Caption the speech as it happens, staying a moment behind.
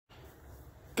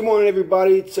Good morning,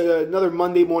 everybody. It's another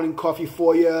Monday morning coffee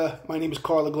for you. My name is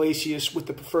Iglesias with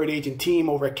the Preferred Agent team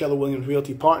over at Keller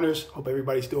Realty Partners. Hope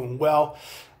everybody's doing well.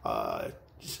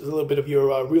 Just a little bit of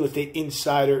your real estate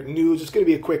insider news. It's going to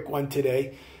be a quick one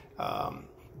today.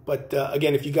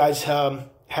 Again, if you guys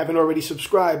haven't already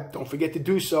subscribed, don't forget to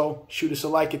do so. Shoot us a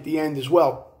like at the end as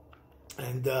well.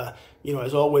 And,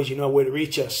 as always, you know where to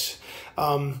reach us.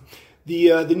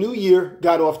 The new year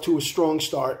got off to a strong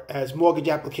start as mortgage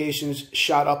applications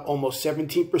shot up almost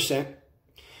 17%.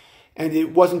 And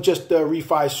it wasn't just the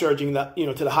refis surging to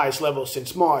the highest level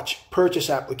since March. Purchase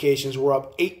applications were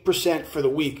up 8% for the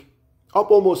week,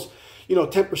 up almost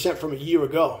 10% from a year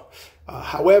ago.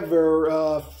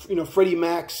 However, Freddie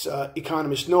Mac's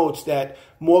economist notes that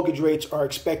mortgage rates are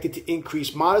expected to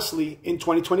increase modestly in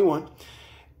 2021.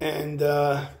 And,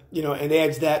 and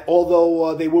adds that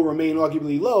although they will remain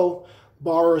arguably low,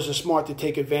 borrowers are smart to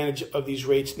take advantage of these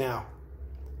rates now.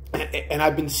 And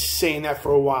I've been saying that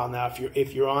for a while now.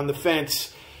 If you're on the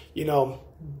fence,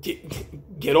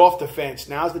 get off the fence.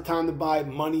 Now's the time to buy.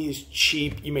 Money is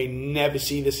cheap. You may never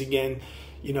see this again.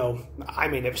 I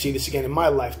may never see this again in my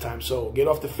lifetime. So get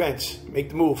off the fence, make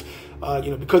the move.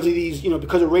 Because of these,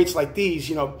 because of rates like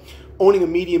these, owning a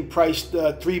medium-priced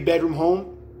 3-bedroom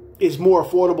home is more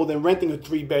affordable than renting a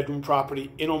 3-bedroom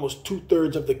property in almost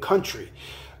 2/3 of the country.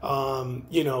 Again,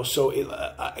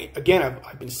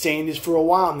 I've been saying this for a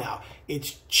while now.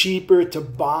 It's cheaper to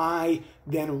buy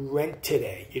than rent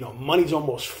today. Money's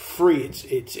almost free.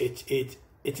 It's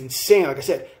insane. Like I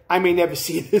said, I may never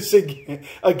see this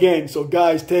again. So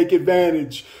guys, take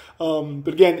advantage. But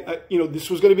again, this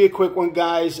was going to be a quick one,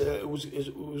 guys. It was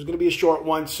going to be a short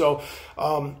one. So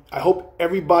I hope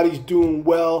everybody's doing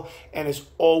well. And as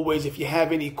always, if you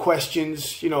have any questions,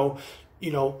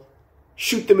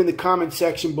 shoot them in the comment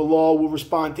section below. We'll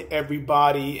respond to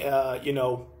everybody.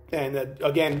 And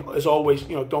again, as always,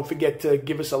 don't forget to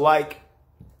give us a like,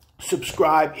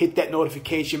 subscribe, hit that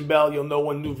notification bell. You'll know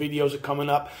when new videos are coming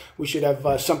up. We should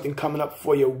have something coming up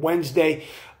for you Wednesday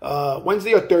or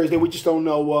Thursday. We just don't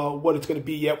know what it's going to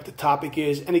be yet, what the topic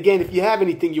is. And again, if you have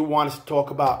anything you want us to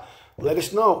talk about, let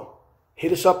us know.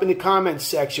 Hit us up in the comments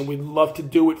section. We'd love to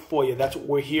do it for you. That's what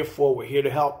we're here for. We're here to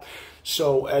help.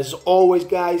 So as always,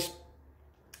 guys,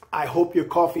 I hope your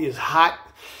coffee is hot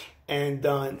and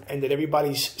that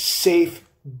everybody's safe,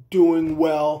 doing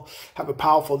well. Have a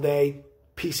powerful day.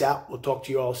 Peace out. We'll talk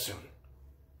to you all soon.